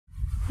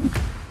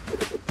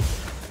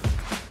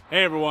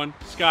Hey everyone,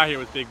 Scott here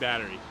with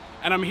BigBattery,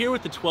 and I'm here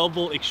with the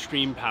 12-volt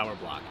extreme power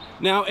block.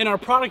 Now, in our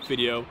product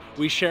video,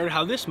 we shared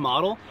how this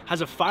model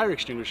has a fire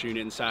extinguisher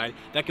unit inside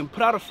that can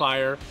put out a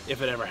fire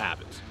if it ever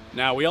happens.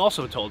 Now, we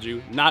also told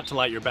you not to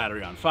light your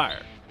battery on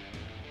fire.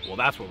 Well,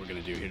 that's what we're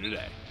gonna do here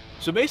today.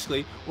 So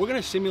basically, we're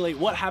gonna simulate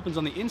what happens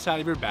on the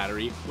inside of your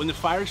battery when the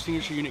fire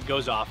extinguisher unit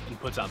goes off and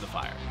puts out the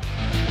fire.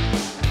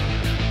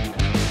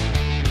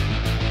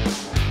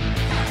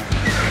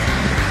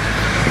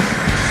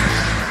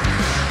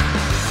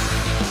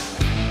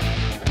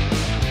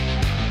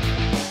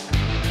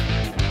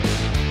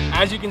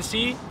 As you can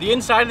see, the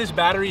inside of this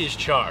battery is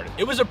charred.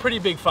 It was a pretty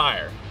big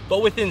fire,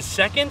 but within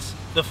seconds,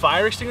 the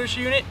fire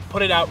extinguisher unit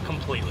put it out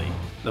completely.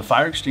 The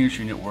fire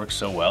extinguisher unit works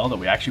so well that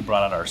we actually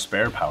brought out our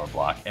spare power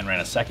block and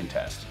ran a second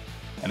test.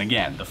 And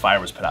again, the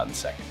fire was put out in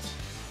seconds.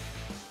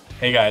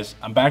 Hey guys,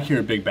 I'm back here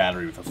at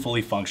BigBattery with a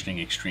fully functioning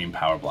extreme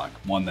power block,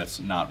 one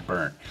that's not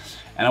burnt.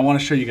 And I want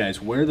to show you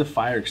guys where the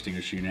fire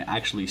extinguisher unit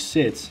actually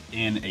sits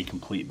in a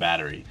complete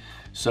battery.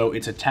 So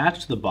it's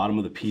attached to the bottom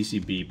of the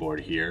PCB board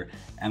here,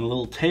 and a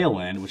little tail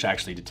end, which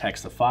actually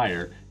detects the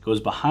fire,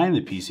 goes behind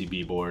the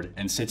PCB board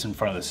and sits in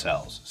front of the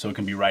cells, so it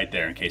can be right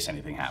there in case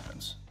anything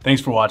happens.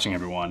 Thanks for watching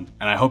everyone,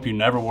 and I hope you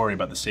never worry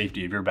about the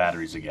safety of your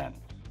batteries again.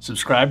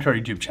 Subscribe to our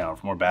YouTube channel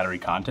for more battery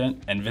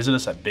content, and visit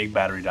us at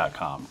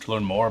bigbattery.com to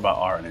learn more about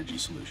our energy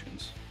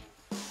solutions.